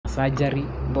surgery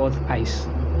both eyes.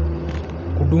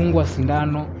 Kudungwa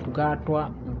sindano,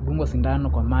 kudungwa sindano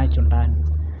kwa macho ndani.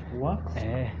 What?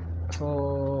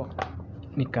 So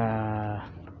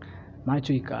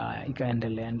macho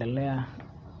ikaendelea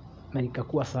na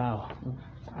ikakuwa sawa.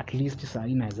 At least saa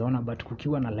hii nawezaona, but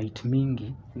kukiwa na light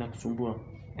mingi inakusumbua.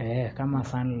 Kama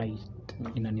sunlight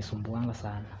inanisumbuanga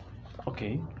sana.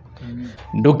 Okay.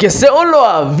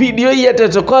 Ndukeseolwa video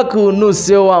yetu kwa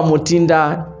kunusewa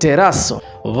mutinda teraso.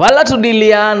 Vala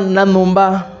tudilia na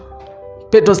numba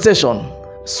petrol station,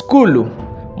 skulu,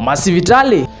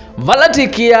 masivitali, vala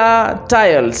tikia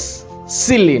tiles,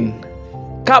 ceiling,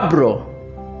 kabro,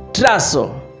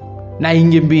 traso na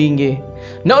inge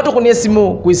na otukunie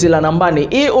simu kuisila nambani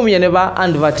hii umyeneva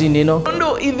andvatinino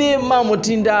ndo ithi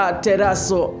mamutinda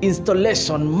teraso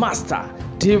installation master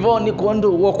tivo ni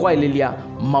kondu wokwaililia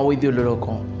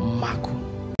mawithiululoko maku.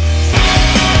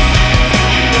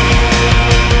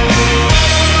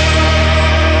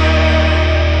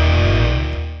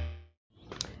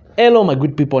 Hello my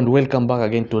good people and welcome back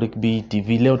again to Rick B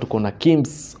TV. Leo tuko na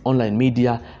Kims Online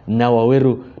Media na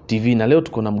Waweru TV, na leo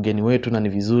tuko na mgeni wetu na ni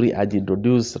vizuri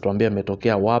ajiintroduce, atuambie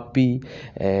ametokea wapi,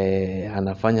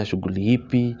 anafanya shughuli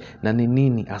ipi na ni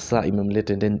nini hasa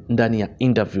imemleta ndani ya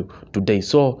interview today.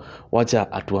 So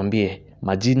wacha atuambie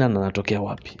majina na anatokea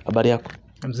wapi. Habari yako?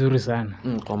 Mzuri sana.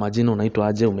 Kwa majina unaitwa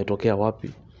aje, umetokea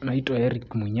wapi? Naitwa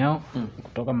Eric Munyao,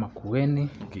 kutoka Makueni,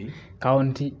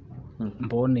 County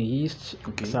Mbone East,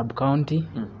 Sub County,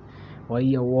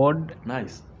 Waiya Ward.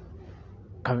 Nice.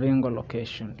 Kavengo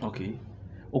location.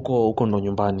 Uko ndo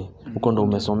nyumbani. Uko ndo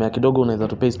umesomea. Kidogo unaweza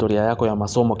tupe historia yako ya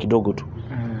masomo kidogo tu.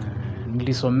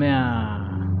 Nilisomea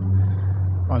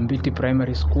Wambiti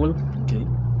Primary School.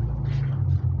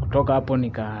 Kutoka hapo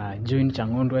nika join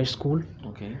Changondu High School.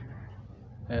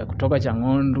 Kutoka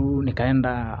Changondu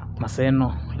nikaenda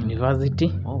Maseno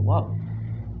University. Wow.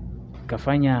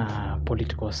 Nikafanya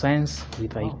political science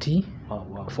with IT.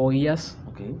 4 years.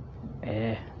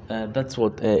 That's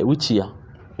what which year?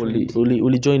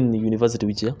 Uli join university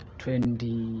which year?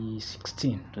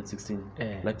 2016.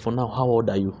 Like for now, how old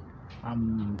are you?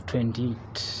 I'm 28.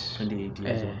 28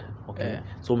 years old.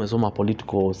 So umesoma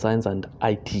political science and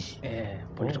IT.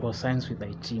 Political science with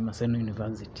IT, Maseno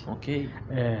University.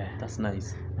 That's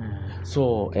nice.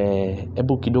 So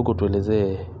ebu kidogo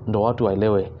tuelezee ndo watu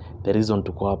waelewe the reason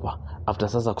tuko hapa. After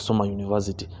sasa kusoma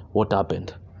university, what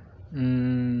happened?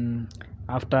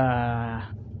 After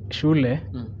shule,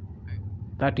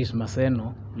 that is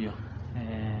Maseno.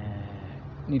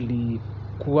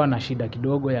 Nilikuwa na shida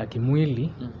kidogo ya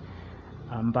kimwili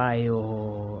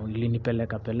ambayo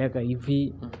ilinipeleka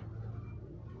hivi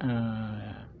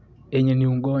yenye ni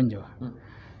ugonjwa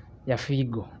ya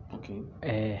figo.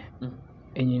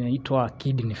 Yenye inaitwa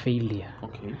kidney failure.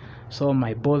 So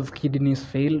my both kidneys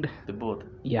failed.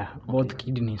 Both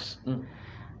kidneys.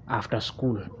 After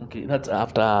school. That's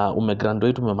after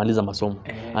umegraduate, umemaliza masomo.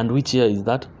 And which year is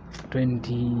that?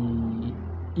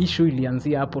 Issue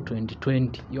ilianzia hapo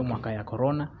 2020, hiyo mwaka ya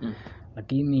corona.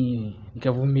 Lakini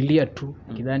nikavumilia tu,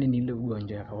 nikidhani ni ile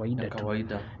ugonjwa ya kawaida tu.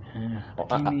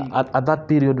 At that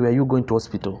period were you going to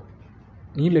hospital?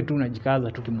 Ni ile tu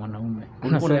najikaza tu kimwanaume.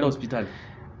 Unaenda hospitali?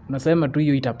 Unasema tu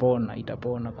hiyo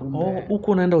itapona kumbe.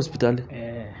 Uko unaenda hospitali?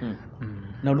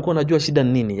 Na ulikuwa unajua shida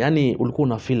ni nini? Yaani ulikuwa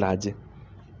una feel aje?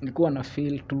 Nilikuwa na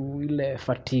feel tu ile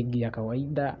fatigue ya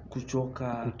kawaida,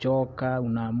 kuchoka,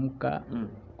 unaamka,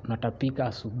 unatapika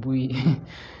asubuhi.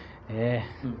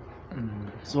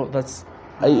 So that's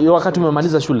wakati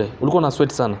umemaliza shule, ulikuwa na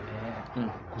sweat sana?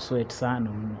 Kusweat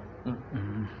sana mno.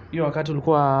 Hiyo wakati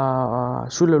ulikuwa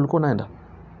shule ulikuwa unaenda?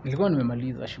 Nilikuwa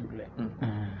nimemaliza shule.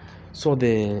 So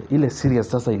ile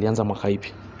serious sasa ilianza mwaka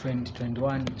ipi?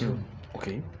 2021 June.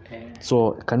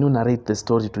 So can you narrate the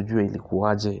story tujue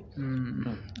ilikuwaje?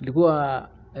 Ilikuwa,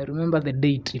 I remember the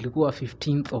date, ilikuwa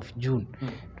 15th of June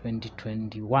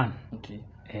 2021.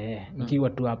 Nikiwa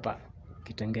tu hapa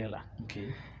Kitengela.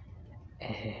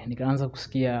 Nikaanza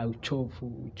kusikia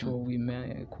uchovu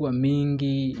imekuwa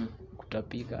mingi,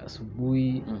 kutapika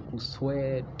asubuhi,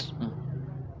 kusweat.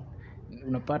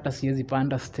 Unapata siwezi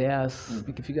panda stairs.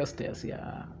 Nikifika stairs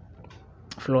ya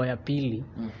floor ya pili,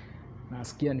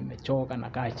 nasikia nimechoka,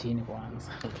 nakaa chini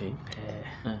kwanza.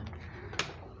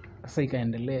 Sasa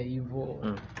ikaendelea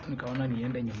hivyo. Nikaona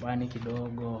niende nyumbani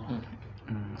kidogo.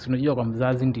 Si unajua kwa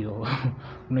mzazi ndio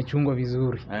unachungwa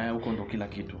vizuri. Huko ndo kila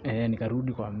kitu.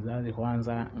 Nikarudi kwa mzazi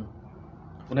kwanza.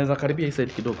 Unaweza karibia hii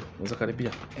side kidogo? Unaweza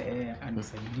karibia?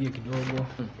 Anisaidie kidogo.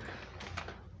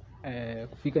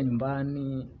 Kufika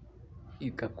nyumbani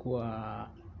ikakuwa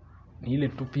ni ile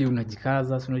tu pia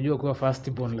unajikaza. Si unajua kuwa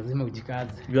first born lazima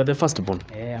ujikaze. You are the first born?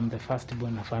 I'm the first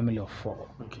born in a family of 4.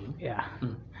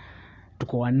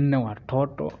 tuko 4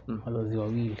 watoto, wazazi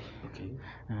wawili. Okay.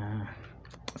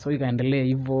 So ikaendelea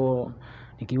hivyo,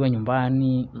 nikiwa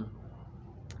nyumbani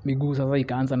miguu sasa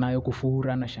ikaanza nayo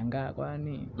kufura, na shangaa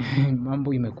kwani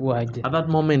mambo imekuwa aje. At that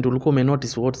moment ulikuwa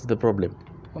umenotice what's the problem?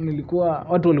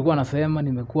 Watu walikuwa wanasema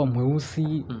nimekuwa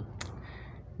mweusi,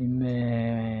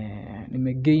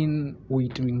 nime gain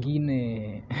weight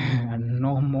mwingine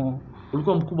normal.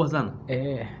 Ulikuwa mkubwa sana?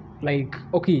 Like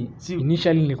okay,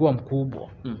 initially nilikuwa mkubwa,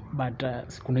 but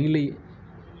kuna ile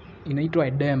inaitwa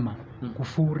edema,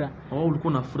 kufura.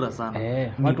 Ulikuwa unafura sana.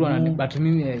 Watu but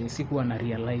mimi sikuwa na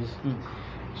realize.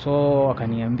 So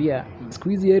wakaniambia siku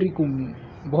hizi Eric,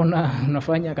 mbona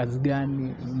unafanya kazi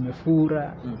gani,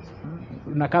 umefura,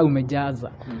 unakaa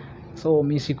umejaza. So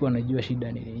mimi sikuwa najua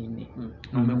shida ni nini.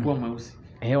 Umekuwa mweusi?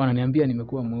 Wananiambia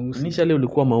nimekuwa mweusi. Initially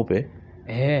ulikuwa mweupe?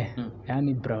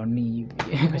 Yani brownie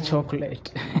hivi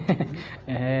chocolate.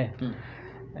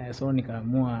 So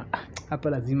nikaamua hapa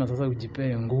lazima sasa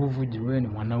ujipee nguvu, juu ni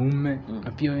mwanaume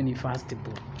na pia wewe ni fast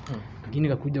boy. Lakini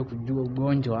nikakuja kujua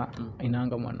ugonjwa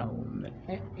inaanga mwanaume.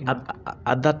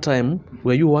 At that time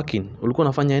were you working? Ulikuwa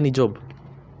unafanya any job?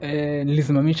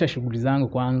 Nilisimamisha shughuli zangu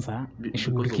kwanza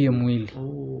nishughulikie mwili.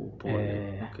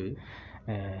 Okay.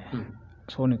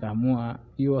 So nikaamua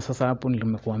hiyo sasa, hapo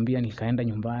nilimekuambia nikaenda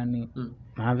nyumbani,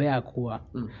 maadhe hakuwa.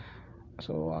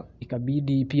 So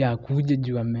ikabidi pia akuje,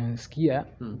 juu amesikia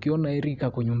ukiona Eric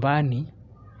ako nyumbani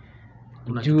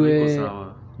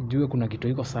jue kuna kitu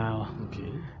iko sawa.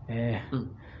 Okay.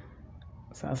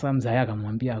 Sasa mzee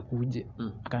akamwambia akuje,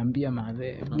 akaambia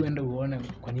maadhe, hebu enda uone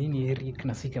kwa nini Eric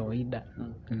na si kawaida.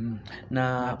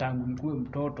 Na tangu nikuwe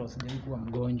mtoto sijaikuwa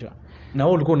mgonjwa. Na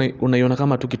wewe ulikuwa unaiona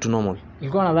kama tu kitu normal?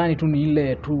 Nilikuwa nadhani tu ni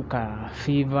ile tu ka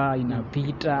fever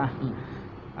inapita,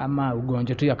 ama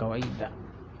ugonjwa tu ya kawaida.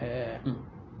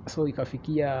 So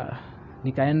ikafikia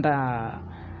nikaenda,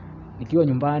 nikiwa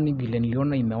nyumbani vile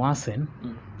niliona imewasen,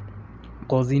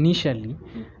 because initially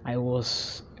I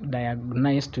was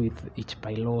diagnosed with H.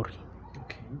 pylori.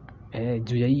 Okay.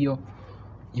 Juu ya hiyo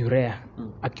urea,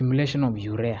 accumulation of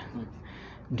urea,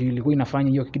 ndio ilikuwa inafanya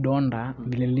hiyo kidonda.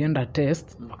 Vile nilienda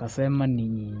test wakasema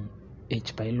ni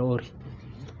H. pylori,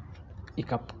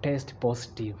 ikatest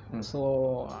positive.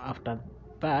 So after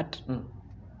that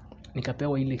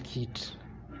nikapewa ile kit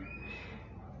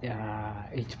ya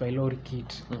H. pylori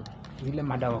kit, zile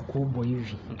madawa kubwa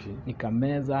hivi. Okay.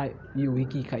 Nikameza, hiyo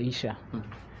wiki ikaisha.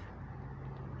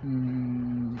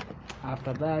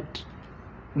 After that,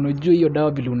 unajua hiyo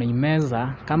dawa vile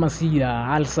unaimeza, kama si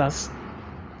ya ulcers,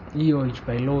 hiyo H.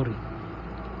 pylori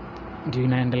ndio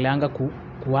inaendeleanga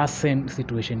kuworsen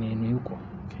situation yenye yuko.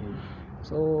 Okay.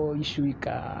 So issue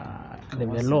ika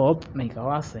develop na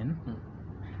ikaworsen.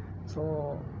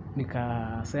 So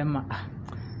nikasema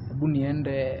hebu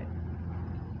niende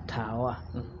Tawa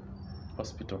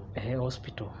hospital.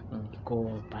 Hospital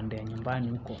iko pande ya nyumbani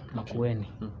huko Makueni.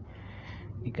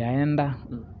 Nikaenda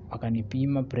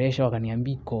wakanipima pressure,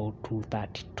 wakaniambia iko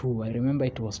 232. I remember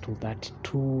it was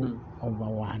 232 over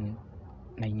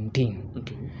 119.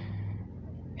 Okay.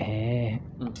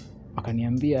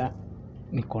 Wakaniambia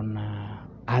niko na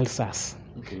ulcers.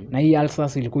 Okay. Na hii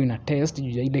ulcers ilikuwa ina test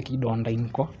juu ya ile kidonda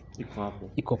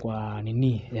iko kwa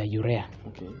nini ya urea.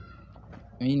 Okay.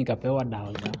 Mimi nikapewa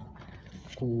dawa za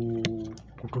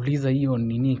kutuliza hiyo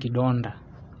nini kidonda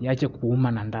iache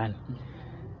kuuma na ndani.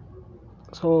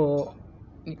 So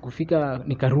kufika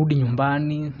nikarudi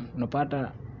nyumbani,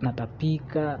 unapata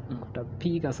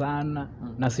kutapika sana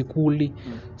na sikuli.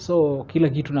 So kila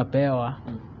kitu napewa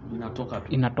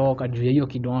inatoka juu ya hiyo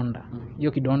kidonda.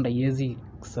 Hiyo kidonda iwezi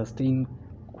sustain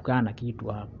kukaa na kitu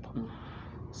hapo.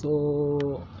 So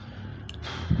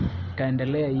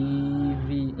kaendelea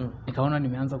hivi, nikaona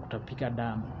nimeanza kutapika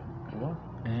damu.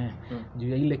 Juu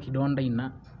ya ile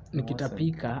kidonda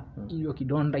nikitapika, hiyo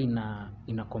kidonda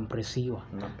inakompresiwa,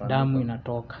 damu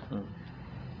inatoka.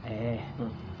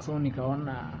 So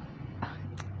nikaona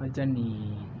acha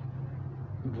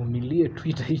nivumilie tu,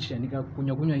 itaisha.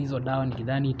 Nikakunywa hizo dawa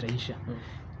nikidhani itaisha.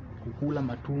 Kukula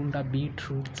matunda,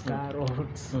 beetroot,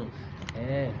 carrots.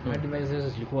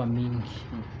 Advices zilikuwa mingi.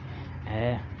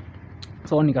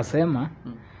 So nikasema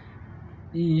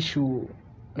hii issue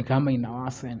ni kama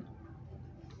inawasen.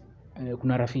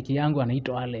 Kuna rafiki yangu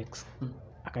anaitwa Alex,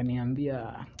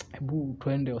 akaniambia hebu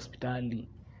twende hospitali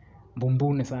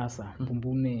Mbumbune. Sasa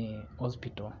Mbumbune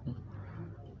hospital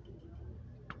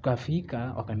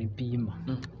tukafika, wakanipima,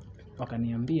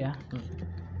 wakaniambia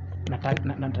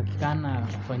natakikana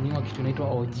kufanyiwa kitu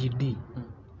inaitwa OGD,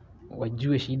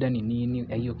 wajue shida ni nini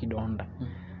ya hiyo kidonda.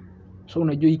 So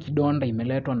unajua hii kidonda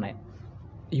imeletwa na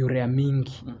urea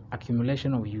mingi,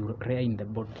 accumulation of urea in the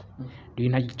body, ndio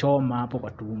inajichoma hapo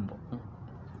kwa tumbo.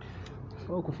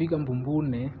 before kufika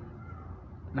Mbumbune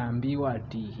naambiwa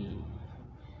ati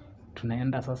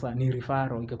tunaenda sasa, ni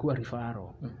referral, ikakuwa referral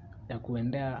ya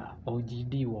kuendea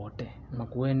OGD wote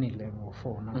Makueni level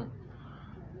 4 na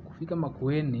kufika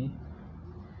Makueni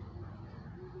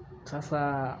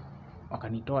sasa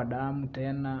wakanitoa damu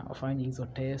tena wafanye hizo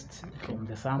test from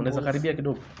the samples. Unaweza karibia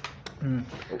kidogo?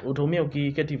 Utaumia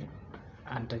ukiketi hivyo?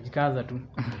 Nitajikaza tu.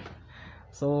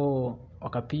 So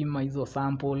wakapima hizo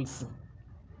samples,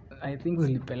 I think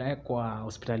zilipelekwa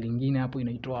hospitali nyingine hapo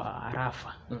inaitwa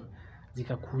Arafa.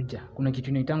 Zikakuja, kuna kitu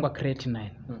inaitangwa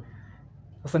creatinine.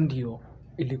 Sasa ndio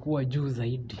ilikuwa juu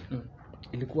zaidi.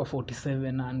 Ilikuwa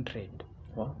 4700.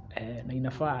 Na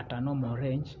inafaa at a normal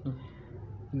range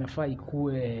inafaa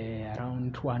ikue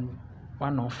around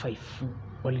 105.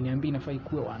 Waliniambia inafaa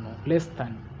ikue less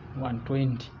than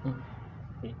 120.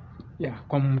 Yeah,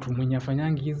 kwa mtu mwenye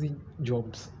afanyangi hizi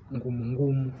jobs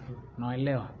ngumu,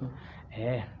 unaelewa?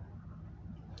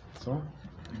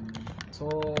 So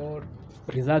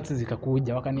results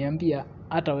zikakuja, wakaniambia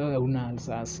hata wewe una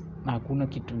ulcers na hakuna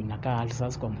kitu inakaa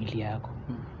ulcers kwa mwili yako.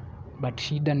 But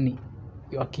shida ni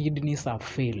your kidneys have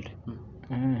failed.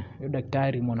 Huyo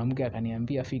daktari mwanamke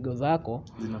akaniambia figo zako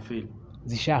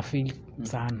zisha fail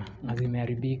sana na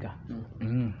zimeharibika.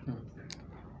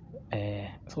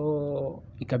 So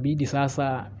ikabidi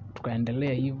sasa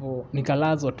tukaendelea hivyo,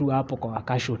 nikalazwa tu hapo kwa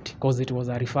casualty because it was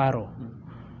a referral.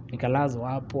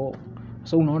 Nikalazwa hapo.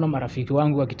 So unaona marafiki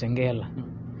wangu wa Kitengela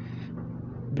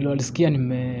bila walisikia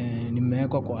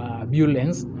nimewekwa kwa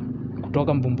ambulance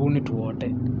kutoka Mbumbuni tu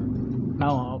wote,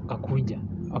 nao wakakuja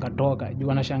wakatoka juu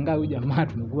wanashangaa huyu jamaa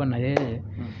tumekuwa na yeye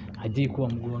hajui kuwa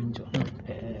mgonjwa.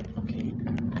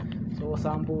 So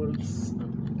samples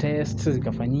tests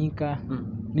zikafanyika.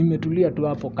 Nimetulia tu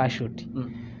hapo casualty.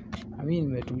 Mimi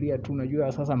nimetulia tu,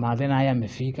 unajua sasa Madhena haya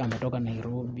amefika, ametoka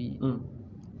Nairobi.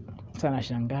 Sasa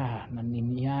nashangaa na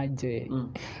nini aje.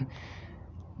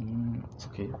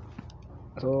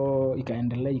 So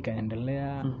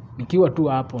ikaendelea. Nikiwa tu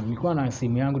hapo nilikuwa na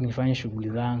simu yangu nifanye shughuli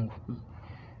zangu.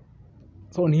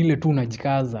 So ni ile tu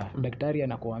unajikaza. Daktari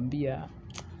anakuambia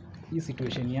hii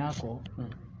situation yako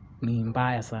ni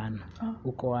mbaya sana.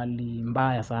 Uko hali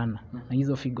mbaya sana na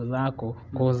hizo figo zako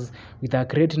cause with a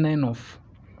creatinine of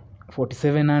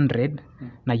 4700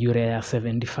 na urea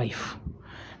 75.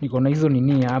 Niko na hizo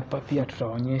nini hapa pia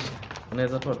tutaonyesha.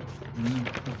 Unaweza toa tu.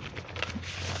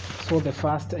 So the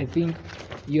first, I think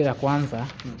hiyo ya kwanza,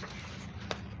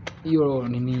 hiyo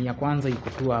nini ya kwanza iko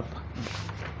tu hapa.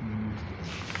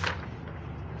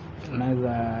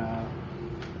 Naweza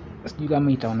sijui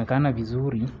kama itaonekana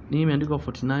vizuri. Ni imeandikwa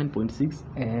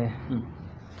 49.6.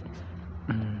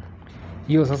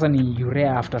 Hiyo sasa ni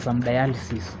urea after some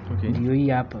dialysis. Ndio hii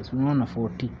hapa. Unaona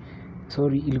 40.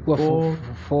 Sorry, ilikuwa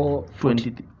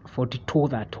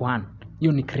 42.1.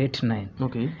 Hiyo ni creatinine.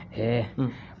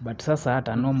 But sasa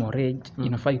hata normal range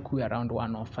inafaa ikuwe around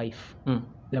 105.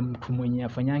 Ya mtu mwenye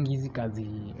afanyangi hizi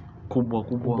kazi kubwa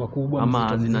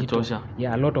ama zinachosha.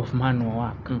 Yeah, a lot of manual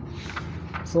work.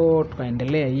 So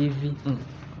tukaendelea hivi.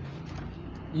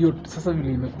 Hiyo sasa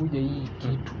vile imekuja hii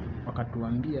kitu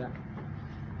wakatuambia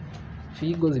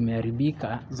figo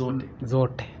zimeharibika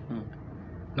zote.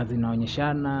 Na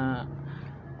zinaonyeshana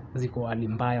ziko hali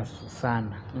mbaya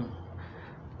sana.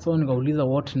 So nikauliza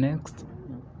what next?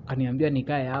 Kaniambia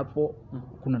nikae hapo.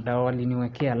 Kuna dawa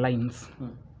waliniwekea lines.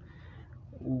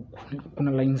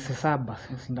 Kuna lines 7,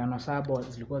 sindano 7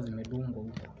 zilikuwa zimedungwa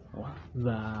huko.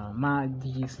 Za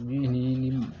maji, sijui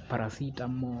nini,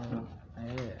 paracetamol.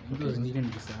 Hizo zingine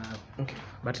nilisahau.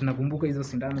 But nakumbuka hizo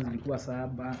sindano zilikuwa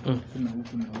 7, kuna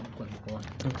huku na huku kwa mkono.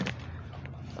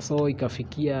 So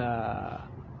ikafikia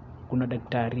kuna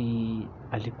daktari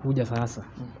alikuja sasa.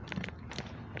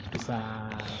 Saa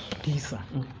 9.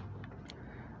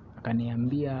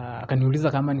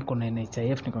 Akaniuliza kama niko na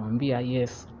NHIF, nikamwambia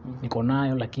yes, niko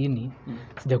nayo lakini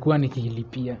sijakuwa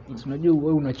nikilipia. Unajua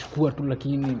wewe unachukua tu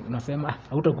lakini unasema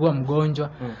hautakuwa mgonjwa,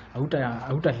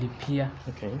 hautalipia.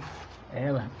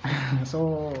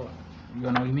 So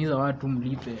wanahimiza watu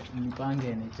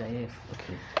mlipange NHIF.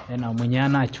 Na mwenye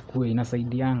ana achukue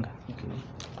inasaidianga.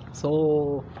 So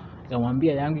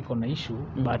nikamwambia yangu iko na issue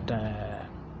but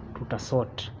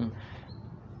tutasort.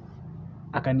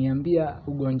 Akaniambia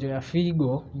ugonjwa ya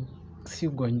figo si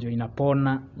ugonjwa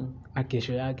inapona na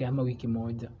kesho yake ama wiki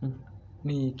moja.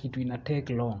 Ni kitu ina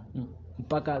take long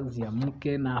mpaka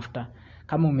ziamke, na after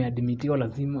kama umeadmitiwa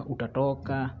lazima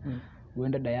utatoka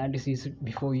uende dialysis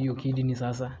before hiyo kidney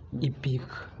sasa ipik.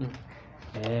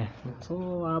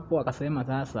 So hapo akasema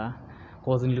sasa,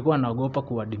 cause nilikuwa naogopa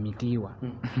kuadmitiwa.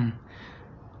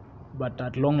 But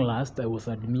at long last I was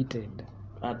admitted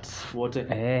at what?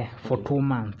 For 2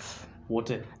 months.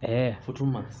 wote for 2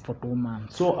 months. For 2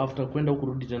 months. So after kwenda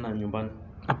kurudi tena nyumbani?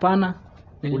 Hapana.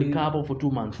 Ulikaa hapo for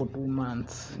 2 months? For 2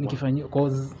 months. Nikifanyia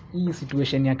cause hii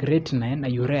situation ya creatinine na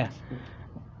urea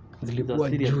zilikuwa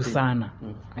juu sana.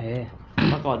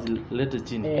 Mpaka wazilete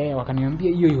chini.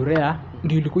 Wakaniambia hiyo urea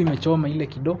ndio ilikuwa imechoma ile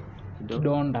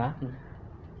kidonda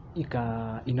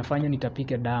inafanya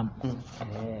nitapike damu.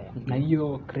 Na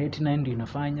hiyo creatinine ndio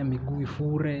inafanya miguu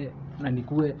ifure na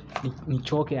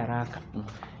nichoke haraka.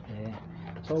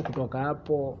 So kutoka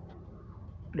hapo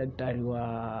daktari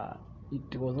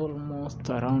it was almost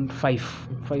around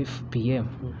 5 PM.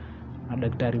 Na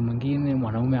daktari mwingine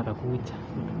mwanaume akakuja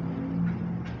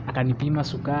akanipima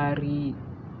sukari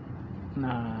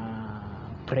na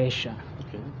pressure.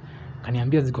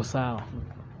 Akaniambia ziko sawa.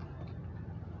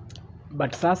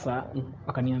 But sasa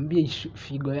wakaniambia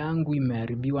figo yangu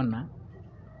imeharibiwa na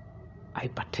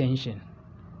hypertension.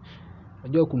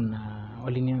 Unajua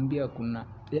waliniambia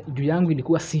juu yangu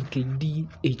ilikuwa CKD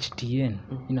HTN.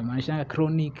 Inamaanisha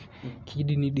chronic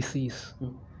kidney disease.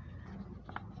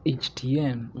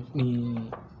 HTN ni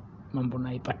mambo na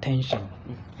hypertension.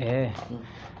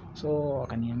 So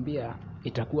wakaniambia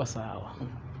itakuwa sawa.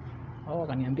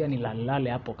 Wakaniambia nilalale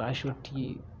hapo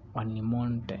casualty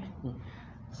wanimonte.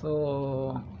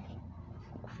 So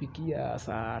kufikia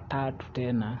saa 3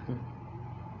 tena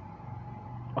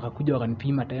wakakuja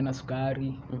wakanipima tena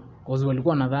sukari. Cause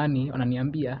walikuwa nadhani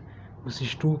wananiambia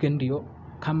usishtuke, ndio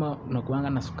kama unakuanga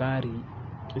na sukari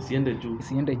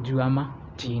isiende juu ama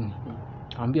chini.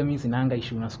 Akamwambia mimi sinanga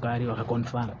issue na sukari,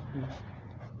 wakaconfirm.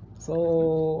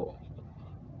 So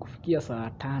kufikia saa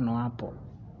 5 hapo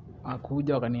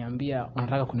wakakuja wakaniambia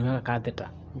wanataka kuniweka catheter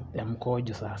ya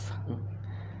mkojo sasa.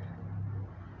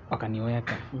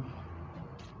 Wakaniweka.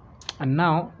 And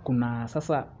now kuna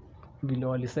sasa vile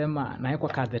walisema nawekwa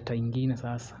catheter ingine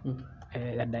sasa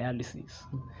ya dialysis.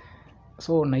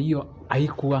 So na hiyo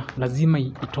haikuwa lazima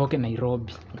itoke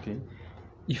Nairobi.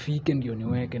 Ifike ndio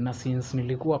niweke, na since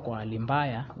nilikuwa kwa hali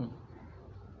mbaya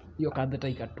hiyo catheter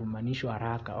ikatumanishwa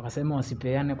haraka. Wakasema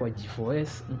wasipeane kwa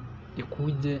G4S,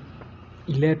 ikuje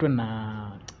iletwe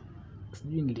na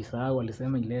sijui nilisahau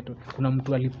walisema iletwe. Kuna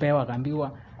mtu alipewa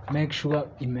akaambiwa make sure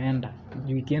imeenda.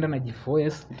 Juu ikienda na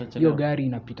G4S hiyo gari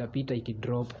inapita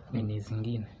ikidrop nini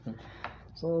zingine.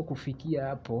 So kufikia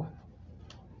hapo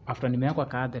after nimewekwa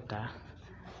catheter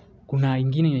kuna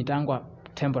ingine inaitangwa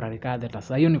temporary catheter.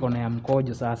 Sasa hiyo niko na ya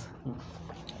mkojo sasa.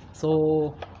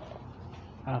 So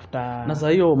after na sasa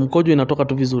hiyo mkojo inatoka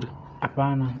tu vizuri?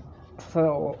 Hapana.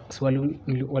 Sasa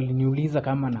waliniuliza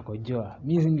kama nakojoa.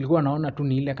 Mimi nilikuwa naona tu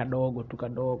ni ile kadogo.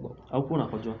 Au kuna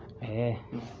kojoa?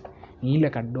 Ni ile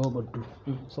kadogo tu.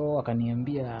 So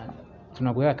wakaniambia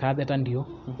tunakuweka catheter ndio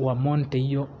uamonte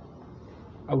hiyo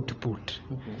output.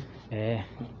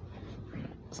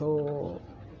 So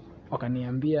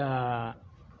wakaniambia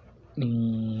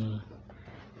ni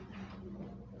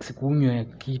sikunywe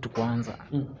kitu kwanza.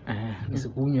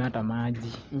 Nisikunywe hata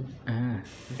maji.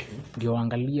 Ndio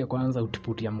angalie kwanza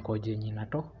output ya mkojo yenye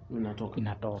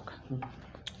inatoka.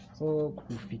 So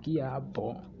kufikia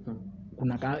hapo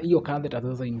kuna hiyo catheter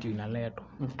sasa ndio inaletwa.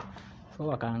 So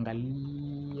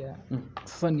wakaangalia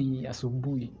sasa ni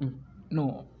asubuhi.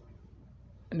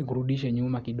 Nikurudishe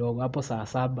nyuma kidogo hapo saa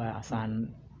 7 saa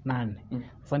 8.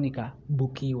 Sasa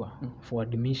nikabukiwa for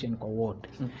admission kwa ward.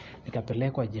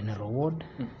 Nikapelekwa general ward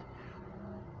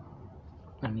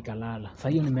na nikalala. Sasa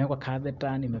hiyo nimewekwa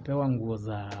catheter, nimepewa nguo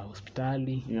za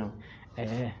hospitali.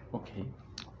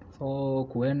 So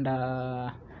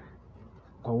kuenda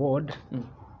kwa ward.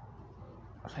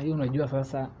 Sasa hiyo unajua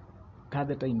sasa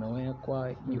catheter imewekwa,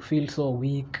 you feel so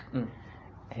weak.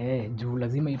 Juu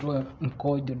lazima itoe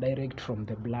mkojo direct from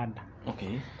the blood.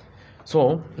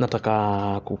 So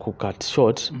nataka kucut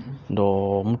short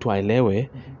ndo mtu aelewe.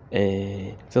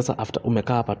 Sasa after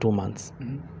umekaa hapa 2 months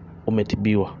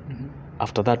umetibiwa.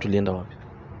 After that ulienda wapi?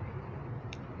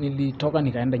 Nilitoka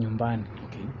nikaenda nyumbani.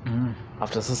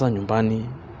 After sasa nyumbani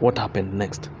what happened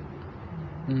next?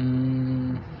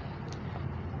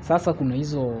 Sasa kuna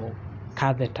hizo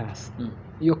catheters.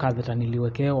 Hiyo catheter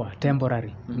niliwekewa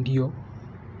temporary ndio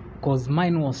cause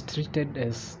mine was treated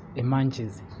as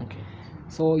emergency.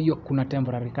 So hiyo kuna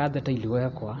temporary catheter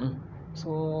iliwekwa.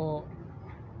 So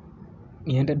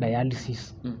niende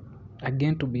dialysis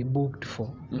again to be booked for.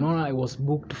 I was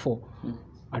booked for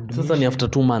admission. Sasa ni after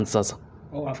 2 months sasa?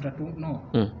 After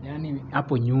 2 yani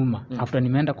hapo nyuma after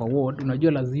nimeenda kwa ward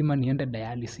unajua lazima niende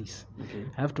dialysis.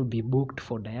 I have to be booked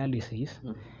for dialysis.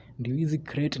 Ndio hizi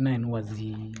creatinine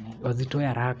wazitoe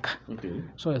haraka.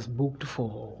 So I was booked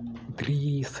for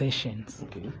 3 sessions.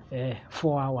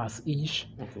 4 hours each.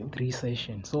 3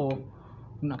 sessions. So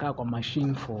unakaa kwa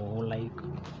machine for like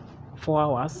 4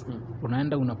 hours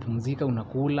unaenda unapumzika,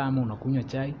 unakula ama unakunywa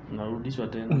chai,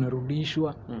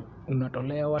 unarudishwa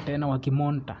unatolewa tena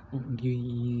wakimonta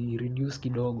ndio reduce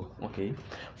kidogo. Okay.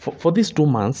 For these 2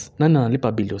 months nani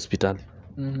analipa bili hospitali?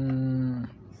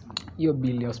 Hiyo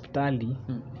bili hospitali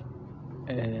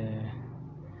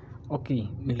okay,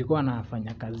 nilikuwa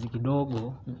nafanya kazi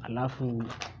kidogo alafu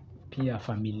pia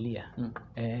familia.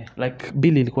 Like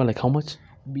bili ilikuwa like how much?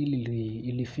 Bili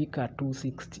ilifika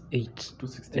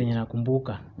 268 yenye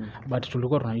nakumbuka. But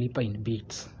tulikuwa tunalipa in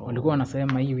bits. Walikuwa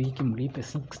wanasema hii wiki mlipe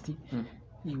 60,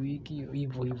 hii wiki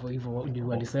hivyo juu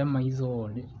walisema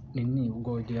hizo nini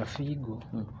ugonjwa ya figo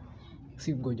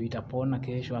si ugonjwa itapona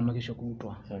kesho ama kesho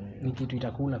kutwa, ni kitu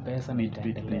itakula pesa na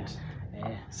itaendelea.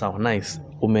 Sawa, nice.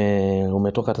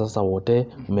 Umetoka sasa wote,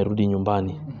 umerudi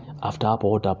nyumbani. After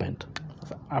hapo what happened?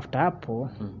 After hapo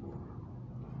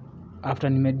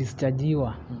after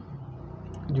nimedischargiwa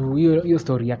juu hiyo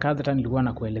story ya catheter nilikuwa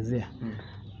nakuelezea.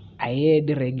 I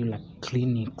had regular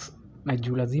clinics na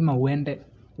juu lazima uende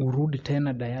urudi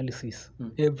tena dialysis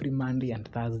every Monday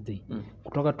and Thursday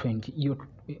kutoka 20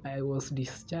 I was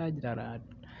discharged at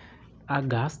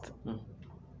August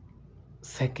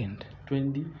 2nd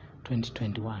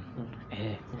 2021.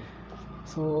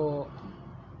 So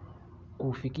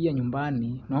kufikia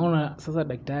nyumbani naona sasa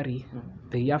daktari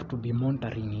they have to be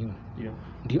monitoring you.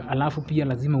 Ndio alafu pia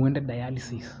lazima uende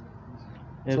dialysis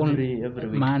Every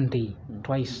week. Monday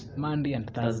twice, Monday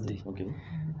and Thursday. Okay.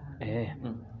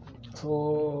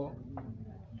 So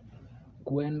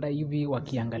kuenda hivi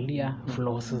wakiangalia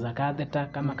flows za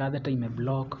catheter, kama catheter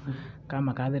imeblock,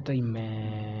 kama catheter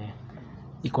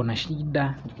iko na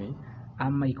shida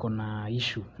ama iko na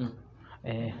issue.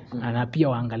 Na pia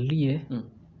waangalie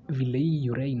vile hii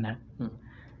urea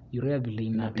vile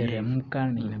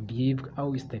inateremka na ina behave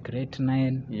au is the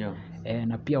creatinine.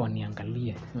 Na pia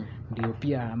waniangalie ndio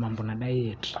pia mambo na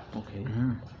diet.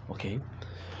 Okay.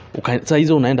 Sasa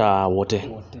hizo unaenda wote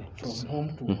from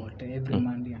home to wote every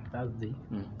Monday and Thursday.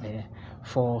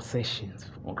 4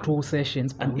 sessions, 2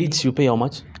 sessions and each you pay how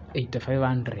much?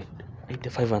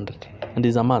 8500 and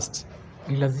is a must.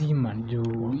 Ni lazima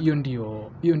juu hiyo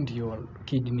ndio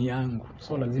kidney yangu,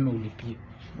 so lazima ulipie.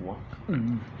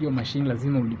 Hiyo machine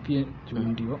lazima ulipie juu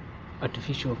ndio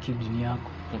artificial kidney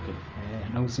yako.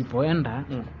 Na usipoenda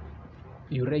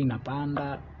urea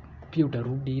inapanda pia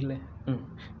utarudi ile.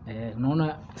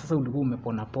 Unaona sasa ulikuwa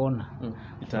umepona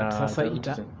sasa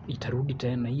itarudi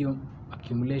tena hiyo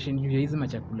accumulation juu ya hizi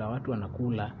machakula watu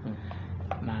wanakula.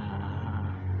 Na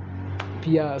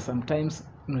pia sometimes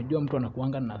unajua mtu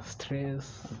anakuanga na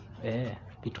stress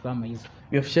vitu kama hizo.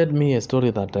 You have shared me a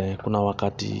story that kuna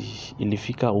wakati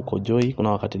ilifika uko joy,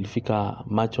 kuna wakati ilifika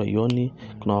macho ioni,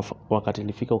 kuna wakati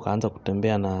ilifika ukaanza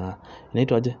kutembea na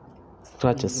inaitwa aje?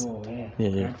 Scratches.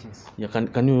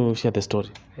 Can you share the story?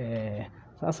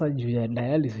 Sasa juu ya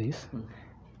dialysis.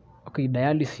 Okay,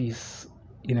 dialysis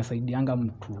inasaidianga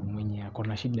mtu mwenye ako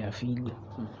na shida ya figo.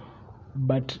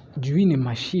 But juu ni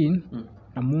machine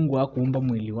na Mungu hakuumba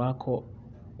mwili wako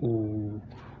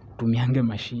utumiange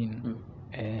machine.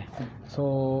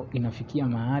 So inafikia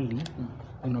mahali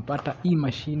unapata hii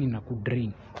machine ina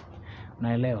kudrain.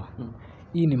 Unaelewa?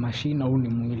 Hii ni machine au ni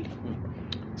mwili.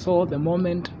 So the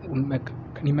moment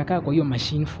nimekaa kwa hiyo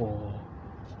machine for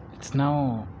it's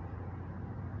now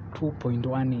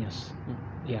 2.1 years.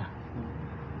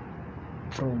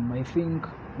 From I think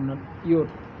hiyo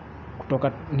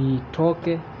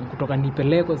kutoka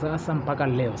nipeleko sasa mpaka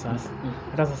leo sasa.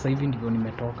 Hata sasa hivi ndivyo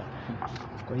nimetoka.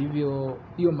 Kwa hivyo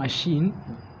hiyo machine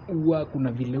huwa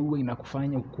kuna vile huwa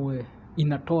inakufanya ukue,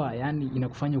 inatoa yani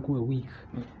inakufanya ukue weak.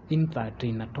 In fact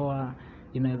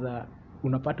inaweza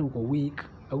unapata uko weak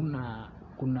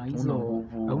kuna hizo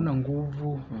hauna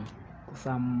nguvu.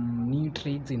 Some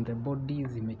nutrients in the body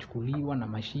zimechukuliwa na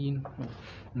machine.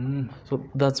 So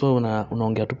that's why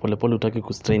unaongea tu polepole, utaki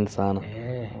kustrain sana.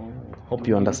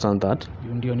 Hope you understand that.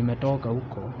 Ndio nimetoka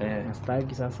huko.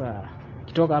 Nastaki sasa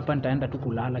kitoka hapa nitaenda tu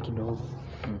kulala kidogo.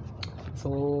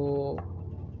 So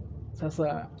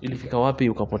sasa ilifika wapi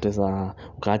ukapoteza,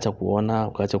 ukaacha kuona,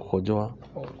 ukaacha kukojoa?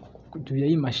 Juu ya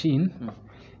hii machine.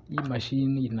 Hii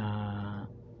machine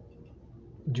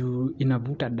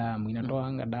inavuta damu,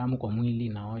 inatoa damu kwa mwili,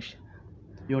 inaosha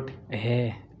yote.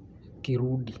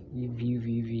 Kirudi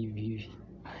hivi.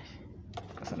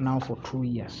 Now for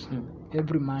 2 years.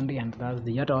 Every Monday and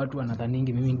Thursday. Hata watu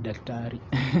wanadhaningi mimi ni daktari.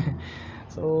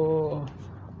 So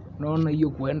unaona hiyo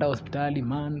kuenda hospitali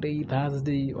Monday,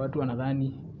 Thursday, watu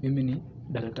wanadhani mimi ni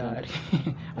daktari.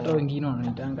 Hata wengine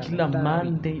wananitanga kila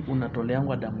Monday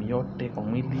unatoleangwa damu yote kwa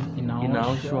mwili,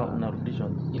 inaoshwa,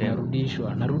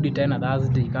 unarudishwa. Narudi tena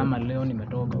Thursday kama leo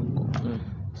nimetoka huko.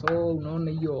 So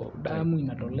unaona hiyo damu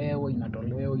inatolewa,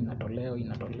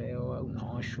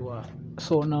 unaoshwa.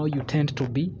 So now you tend to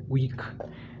be weak.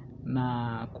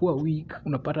 Na kuwa weak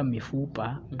unapata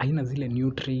mifupa haina zile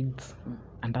nutrients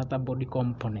and other body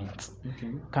components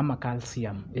kama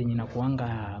calcium yenye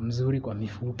inakuanga mzuri kwa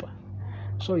mifupa.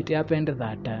 So it happened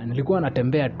that nilikuwa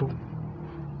natembea tu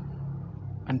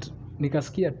and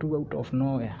nikasikia tu out of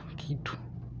nowhere kitu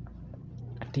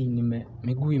ati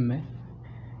miguu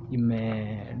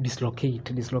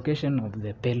dislocation of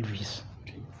the pelvis.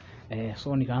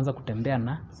 So nikaanza kutembea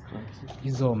na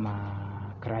hizo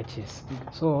crutches.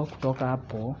 So kutoka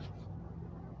hapo,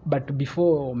 but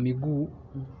before miguu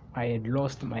I had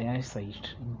lost my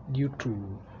eyesight due to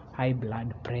high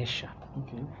blood pressure.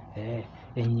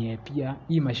 Yenye pia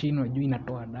hii mashine unajua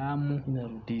inatoa damu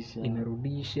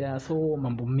inarudisha, so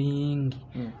mambo mingi.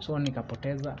 So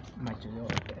nikapoteza macho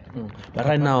yote. But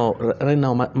right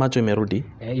now macho imerudi?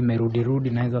 Imerudi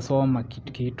naweza soma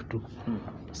kitu tu.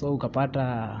 So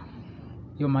ukapata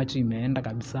hiyo macho imeenda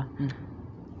kabisa.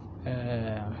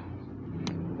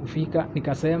 Kufika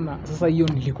nikasema sasa, hiyo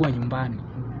nilikuwa nyumbani,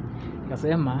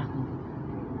 nikasema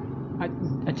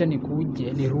acha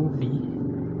nikuje nirudi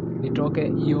nitoke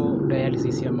hiyo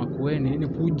dialysis ya Makueni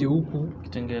nikuje huku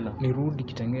Kitengela, nirudi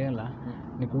Kitengela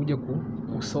nikuje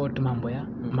kusort mambo ya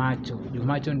macho. Juu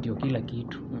macho ndio kila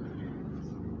kitu.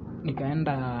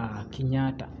 Nikaenda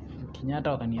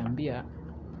Kenyatta wakaniambia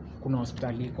kuna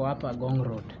hospitali iko hapa Gong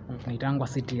Road inaitangwa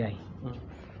CTI.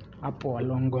 Hapo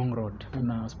along Gong Road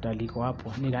kuna hospitali iko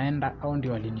hapo. Nikaenda, hao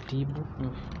ndio walinitibu.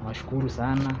 Nawashukuru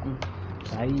sana.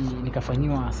 Sasa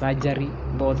nikafanyiwa surgery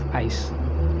both eyes.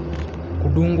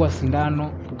 Kudungwa sindano,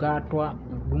 kukatwa,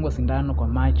 kudungwa sindano kwa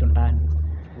macho ndani.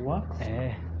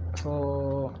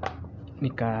 So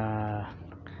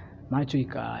macho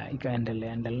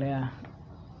ikaendelea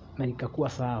na ikakuwa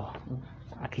sawa.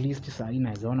 At least saa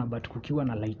naweza ona, but kukiwa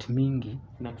na light mingi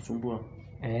inakusumbua.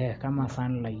 Kama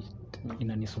sunlight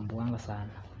inanisumbuanga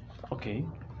sana. Okay.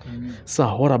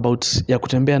 So what about ya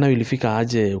kutembea nayo, ilifika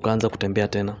aje ukaanza kutembea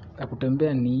tena? Ya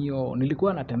kutembea ni hiyo,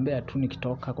 nilikuwa natembea tu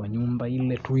nikitoka kwa nyumba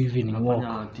ile tu evening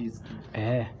walk.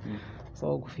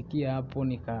 So kufikia hapo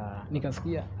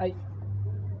nikasikia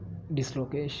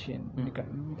dislocation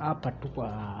hapa tu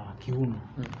kwa kiuno.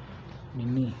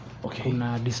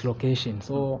 Kuna dislocation.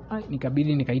 So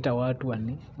nikabidi nikaita watu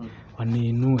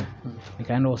waniinue.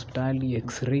 Nikaenda hospitali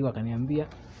x-ray, wakaniambia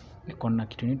niko na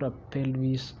kitu inaitwa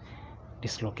pelvis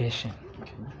dislocation.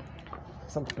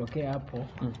 Sasa kutokea hapo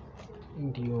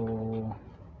ndio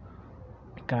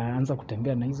nikaanza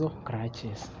kutembea na hizo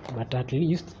crutches. But at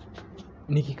least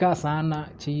nikikaa sana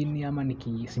chini ama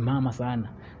nikisimama sana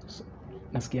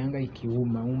nasikianga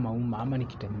ikiuma ama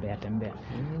nikitembea.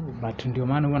 But ndio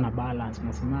maana huwa na balance,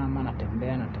 nasimama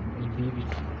natembea hivi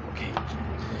tu.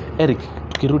 Eric,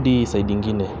 tukirudi side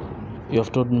nyingine, you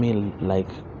have told me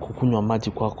like kukunywa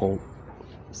maji kwako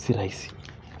si rahisi.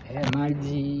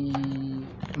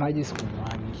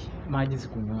 Maji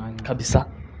sikunywangi kabisa.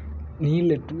 Ni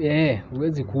ile tu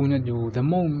huwezi kunywa juu the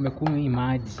more umekunywa hii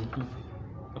maji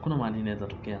hakuna mahali inaweza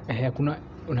tokea.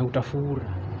 Una utafura.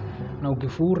 Na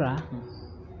ukifura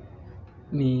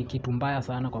ni kitu mbaya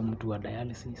sana kwa mtu wa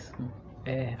dialysis.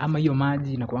 Ama hiyo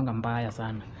maji inakuanga mbaya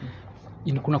sana.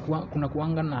 Kuna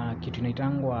kuanga na kitu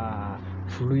inaitangwa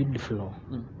fluid flow.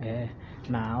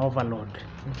 Na overload.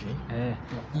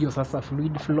 Hiyo sasa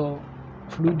fluid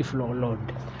flow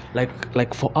load.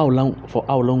 Like for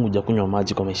how long hujakunywa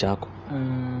maji kwa maisha yako?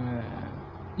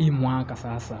 Hii mwaka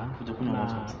sasa,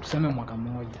 tuseme mwaka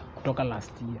moja kutoka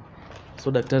last year.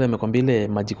 So daktari amekwambia ile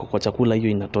maji kwa chakula hiyo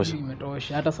inatosha?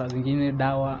 Imetosha. Hata saa zingine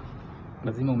dawa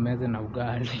lazima umeze na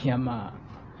ugali ama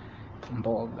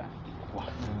mboga.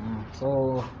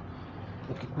 So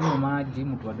ukikunywa maji,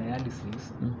 mtu wa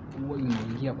dialysis huwa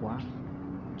inaingia kwa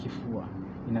kifua,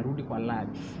 inarudi kwa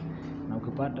lungs, na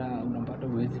unapata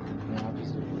huwezi kupumua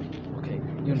vizuri.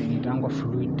 Hiyo ndio inaitangwa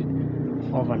fluid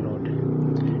overload.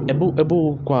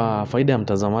 Ebu kwa faida ya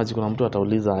mtazamaji, kuna mtu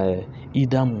atauliza hii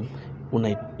damu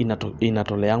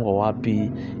inatoleangwa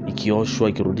wapi, ikioshwa,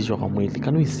 ikirudishwa kwa mwili?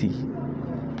 Can we see?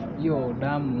 Hiyo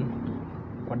damu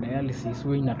kwa dialysis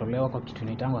huwa inatolewa kwa kitu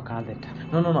inaitangwa catheter.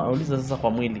 No, nauliza sasa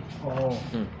kwa mwili.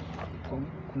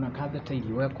 Kuna catheter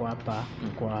iliwekwa hapa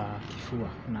kwa kifua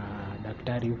na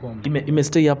daktari huko.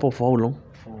 Imestay hapo for how long?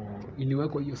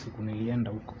 Iliwekwa hiyo siku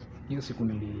nilienda huko. Hiyo siku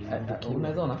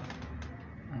unaweza ona?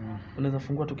 Unaweza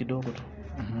fungua tu kidogo tu.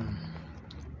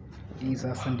 Hii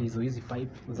sasa ndizo hizi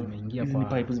pipe zimeingia kwa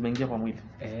pipe zimeingia kwa mwili.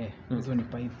 Hizo ni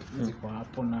pipe ziko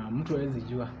hapo na mtu hawezi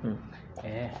jua.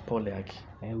 Pole yake.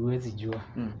 Huwezi jua.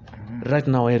 Right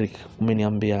now Eric,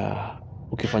 umeniambia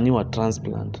ukifanyiwa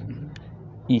transplant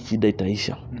hii shida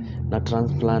itaisha. Na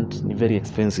transplant ni very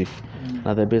expensive.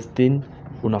 Na the best thing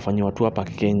unafanyiwa tu hapa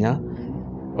Kenya.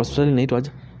 Hospitali inaitwa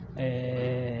aje?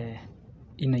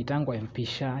 Inaitangwa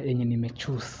Mpisha yenye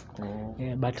nimechoose.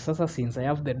 But sasa since I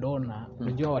have the donor,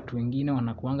 unajua watu wengine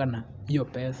wanakuanga na hiyo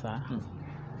pesa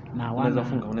na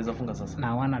unaweza funga sasa.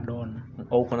 Na wana donor.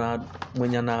 Au kuna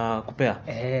mwenye anakupea?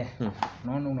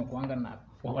 Unaona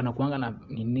wanakuanga na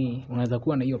nini, unaweza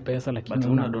kuwa na hiyo pesa lakini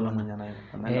una donor mwenye nayo.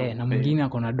 Na mwingine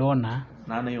ako na donor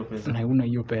na hana hiyo pesa. Na una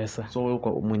hiyo pesa. So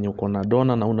wewe mwenye uko na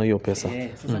donor na una hiyo pesa.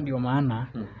 Sasa ndio maana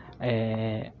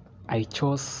I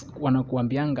chose,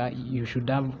 wanakuambianga you should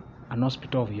have an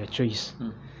hospital of your choice.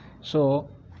 So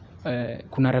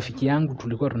kuna rafiki yangu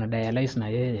tulikuwa tuna dialyze na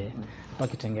yeye hapa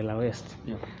Kitengela West.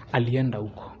 Alienda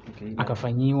huko.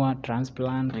 Akafanyiwa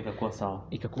transplant.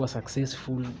 Ikakuwa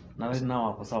successful. Na right now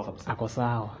ako sawa kabisa. Ako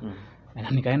sawa. Na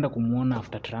nikaenda kumuona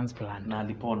after transplant. Na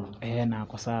alipona. Na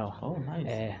ako sawa. Oh,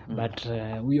 nice. But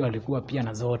huyo alikuwa pia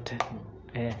na zote.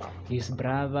 His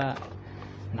brother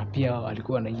na pia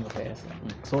alikuwa na hiyo pesa.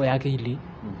 So yake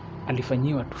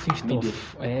alifanyiwa tu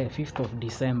 5th of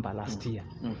December last year.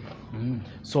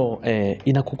 So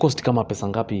inakukosti kama pesa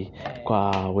ngapi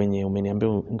kwa wenye umeniambia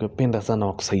ungependa sana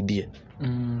wakusaidie?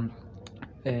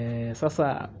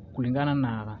 Sasa kulingana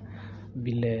na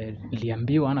vile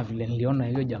niliambiwa na vile niliona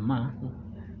hiyo jamaa,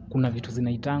 kuna vitu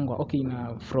zinaitangwa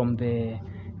from the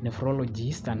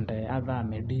nephrologist and other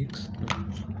medics.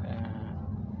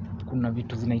 Kuna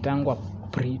vitu zinaitangwa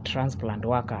pre-transplant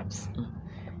workups.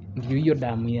 Ndio hiyo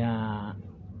damu ya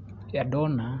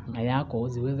donor na yako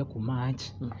ziweze kumatch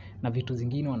na vitu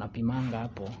zingine wanapimanga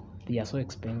hapo. They are so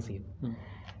expensive.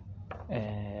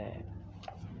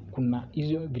 Kuna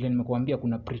hiyo vile nimekuambia,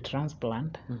 kuna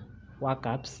pre-transplant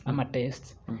workups ama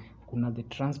tests. Kuna the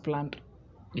transplant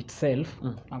itself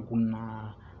na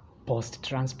kuna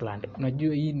post-transplant.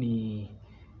 Unajua hii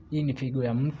ni figo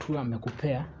ya mtu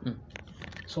amekupea.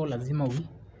 So lazima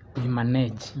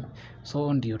manage.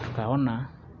 So ndio tukaona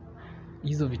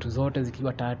hizo vitu zote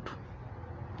zikiwa 3,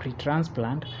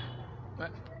 pre-transplant,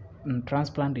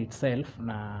 transplant itself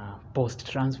na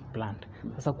post-transplant.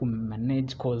 Sasa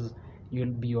kumanage cause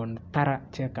you'll be on thorough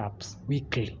checkups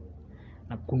weekly.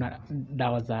 Na kuna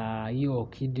dawa za hiyo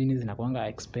kidney zinakuanga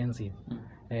expensive.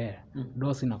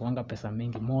 Dose inakuanga pesa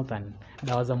mingi, more than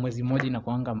dawa za mwezi moja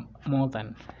inakuanga more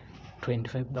than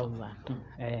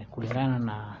 25,000. Kulingana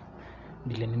na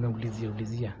vile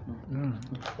nimeulizia.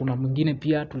 Kuna mwingine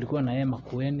pia tulikuwa na yeye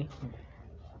Makueni,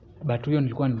 but huyo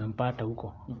nilikuwa nimempata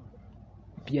huko.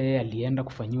 Pia yeye alienda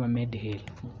kufanyiwa Medheal.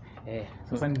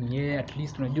 Sasa ni yeye, at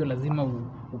least unajua lazima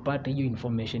upate hiyo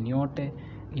information yote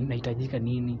inahitajika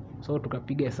nini. So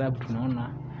tukapiga hesabu,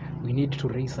 tunaona we need to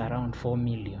raise around 4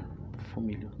 million. 4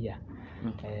 million. Yeah.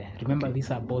 Remember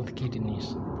these are both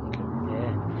kidneys.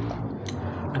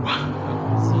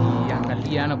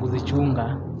 Siangalia na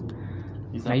kuzichunga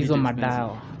na hizo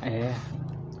madawa.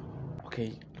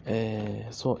 Okay.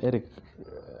 So Eric,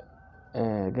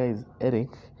 guys, Eric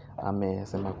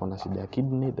amesema kuna shida ya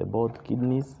kidney, the both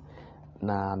kidneys,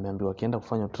 na ameambiwa akienda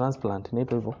kufanya transplant,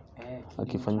 inaitwa hivyo.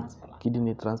 Akifanya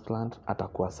kidney transplant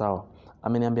atakuwa sawa.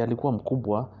 Ameniambia alikuwa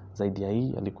mkubwa zaidi ya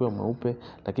hii, alikuwa mweupe,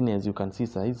 lakini as you can see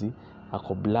saa hizi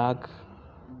ako black,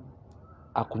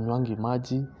 akunywangi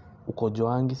maji,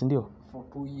 ukojoangi, si ndio? For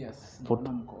 2 years. For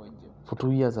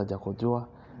 2 years hajakojoa.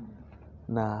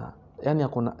 Na yani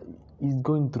he's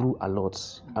going through a lot.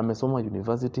 Amesoma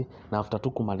university na after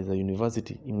tu kumaliza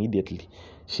university immediately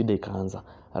shida ikaanza.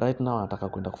 Right now anataka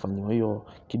kwenda kufanyiwa hiyo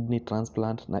kidney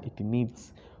transplant na it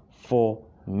needs 4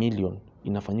 million.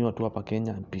 Inafanyiwa tu hapa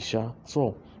Kenya Mpisha.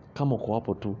 So kama uko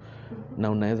hapo tu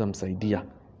na unaweza msaidia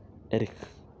Eric,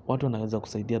 watu wanaweza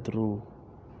kusaidia through,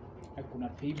 kuna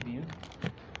PayBill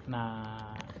na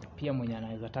pia mwenye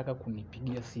anaweza taka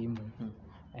kunipigia simu.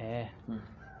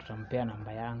 Tutampea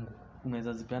namba yangu.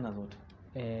 Unaweza zipeana zote.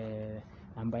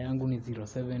 Namba yangu ni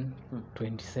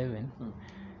 0727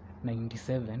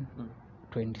 97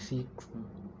 26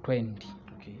 20.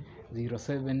 Okay.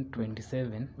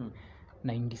 0727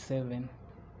 97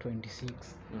 26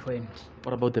 20.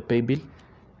 What about the pay bill?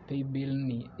 Pay bill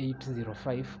ni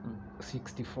 805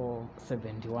 64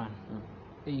 71.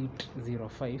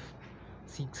 805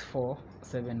 64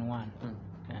 71.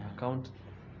 Account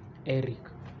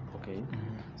Eric. Okay.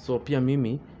 So pia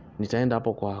mimi nitaenda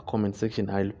hapo kwa comment section,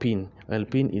 I'll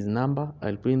pin his number,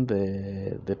 I'll pin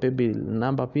the paybill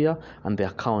number pia and the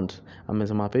account.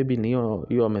 Amesema paybill ni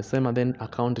hiyo amesema, then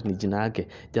account ni jina yake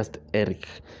just Eric.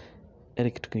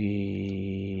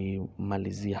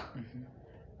 Tukimalizia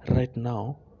right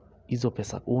now, hizo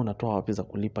pesa unatoa wapi za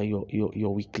kulipa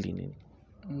hiyo weekly nini?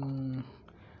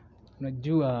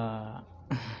 Unajua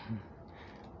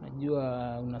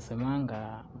Najua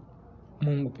unasemanga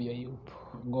Mungu pia yupo,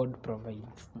 God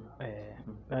provides.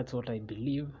 That's what I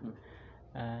believe.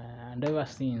 And ever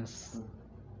since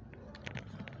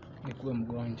nikuwe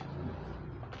mgonjwa,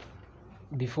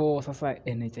 before sasa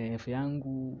NHIF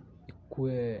yangu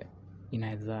ikuwe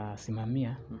inaweza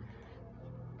simamia,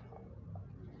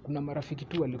 kuna marafiki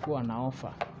tu walikuwa na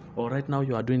offer. Right now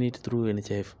you are doing it through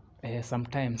NHIF?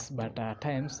 Sometimes, but at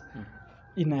times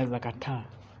inaweza kataa,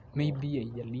 maybe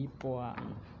haijalipwa,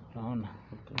 naona.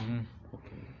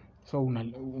 So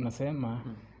unasema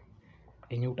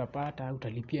yenye utapata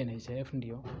utalipia NHIF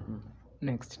ndio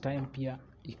next time pia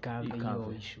ikave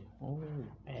hiyo issue.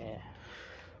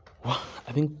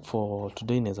 I think for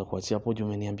today naweza kuachia hapo juu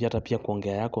umeniambia hata pia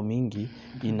kuongea yako mingi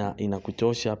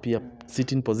inakuchosha pia.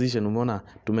 Sitting position umeona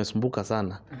tumesumbuka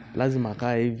sana, lazima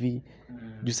akae hivi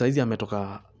juu saizi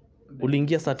ametoka.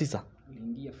 Uliingia saa 9?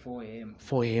 Uliingia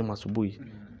 4 am asubuhi.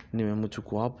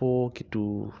 Nimemchukua hapo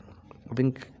kitu I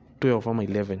think 12 ama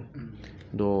 11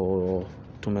 ndo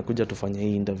tumekuja tufanye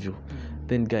hii interview.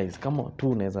 Then guys, kama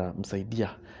tu unaweza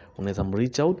msaidia, unaweza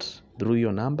mreach out through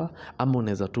your number ama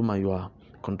unaweza tuma your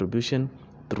contribution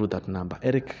through that number.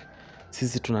 Eric,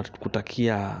 sisi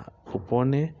tunakutakia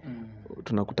upone,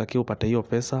 tunakutakia upate hiyo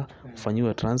pesa,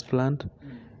 ufanyiwe transplant,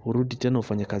 urudi tena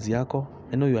ufanye kazi yako.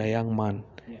 I know you are a young man,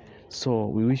 so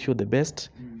we wish you the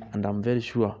best, and I'm very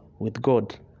sure with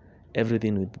God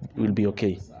everything will be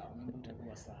okay.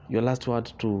 Your last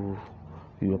word to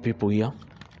your people here.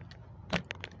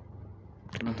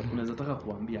 Unaweza taka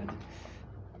kuambia aje?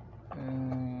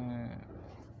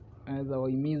 Naweza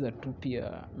wahimiza tu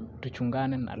pia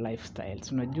tuchungane na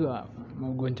lifestyles. Unajua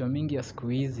magonjwa mingi ya siku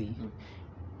hizi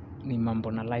ni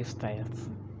mambo na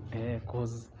lifestyles.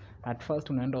 Cause at first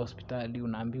unaenda hospitali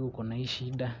unaambiwa uko na hii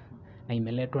shida na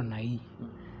imeletwa na hii.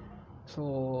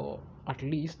 So at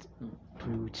least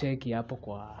tucheki hapo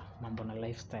kwa mambo na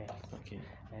lifestyle.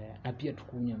 Na pia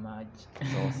tukunywe maji.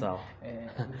 Sawa.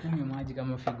 Tukunywe maji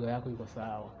kama figo yako iko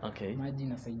sawa. Maji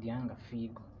inasaidianga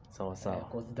figo. Sawa.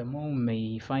 Cause the more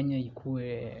umeifanya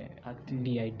ikuwe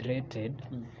dehydrated,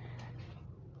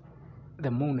 the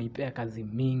more unaipea kazi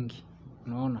mingi,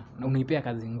 unaona, na unaipea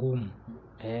kazi ngumu.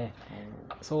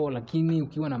 So lakini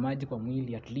ukiwa na maji kwa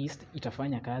mwili at least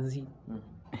itafanya kazi.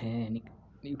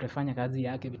 Utafanya kazi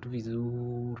yake vitu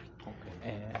vizuri.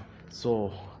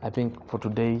 So I think for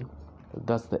today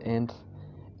that's the end.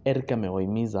 Eric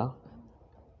amewahimiza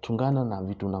chungana na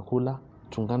vitu nakula,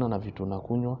 chungana na vitu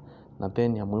nakunywa, na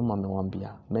then ya muhimu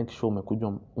amewaambia make sure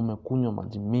umekunywa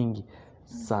maji mingi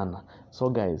sana. So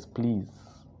guys, please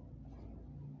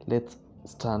let's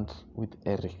stand with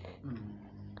Eric.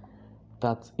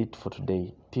 That's it for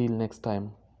today. Till next time,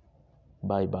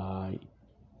 bye bye.